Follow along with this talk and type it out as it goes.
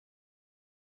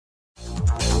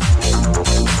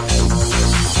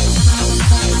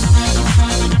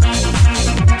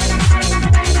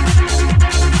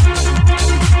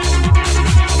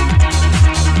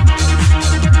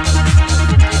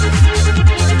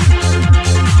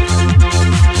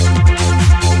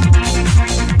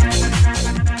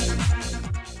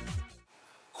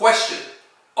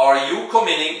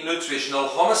nutritional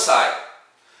homicide.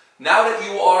 Now that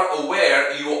you are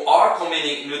aware you are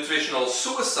committing nutritional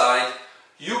suicide,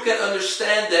 you can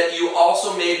understand that you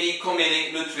also may be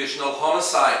committing nutritional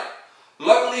homicide.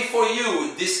 Luckily for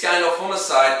you, this kind of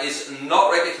homicide is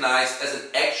not recognized as an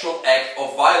actual act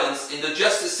of violence in the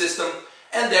justice system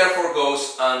and therefore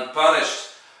goes unpunished.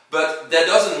 But that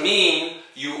doesn't mean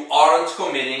you aren't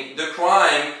committing the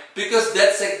crime, because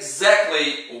that's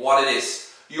exactly what it is.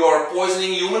 You are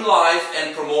poisoning human life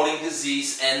and promoting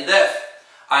disease and death.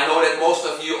 I know that most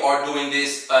of you are doing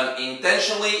this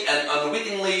unintentionally and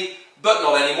unwittingly, but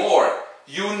not anymore.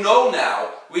 You know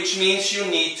now, which means you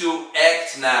need to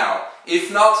act now.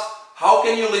 If not, how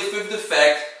can you live with the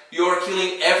fact you are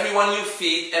killing everyone you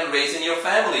feed and raise in your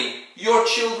family, your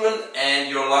children and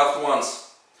your loved ones?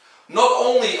 Not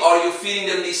only are you feeding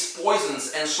them these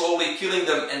poisons and slowly killing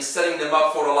them and setting them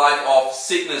up for a life of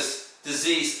sickness,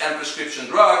 disease and prescription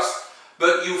drugs,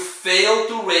 but you fail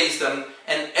to raise them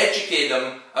and educate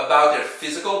them about their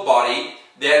physical body,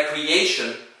 their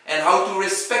creation, and how to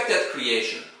respect that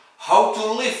creation, how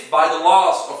to live by the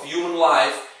laws of human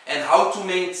life, and how to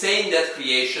maintain that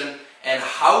creation, and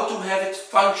how to have it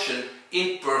function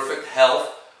in perfect health,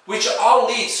 which all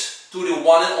leads to the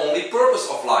one and only purpose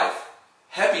of life: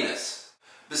 happiness.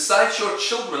 Besides your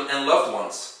children and loved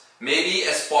ones, maybe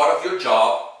as part of your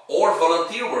job or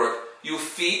volunteer work, you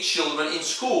feed children in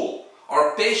school,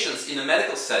 or patients in a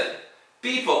medical setting,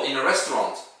 people in a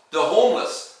restaurant, the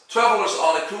homeless, travelers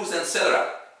on a cruise,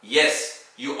 etc. Yes,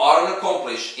 you are an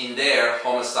accomplice in their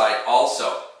homicide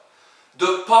also.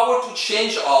 The power to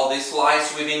change all this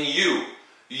lies within you.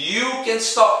 You can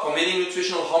stop committing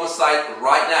nutritional homicide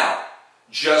right now.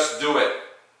 Just do it.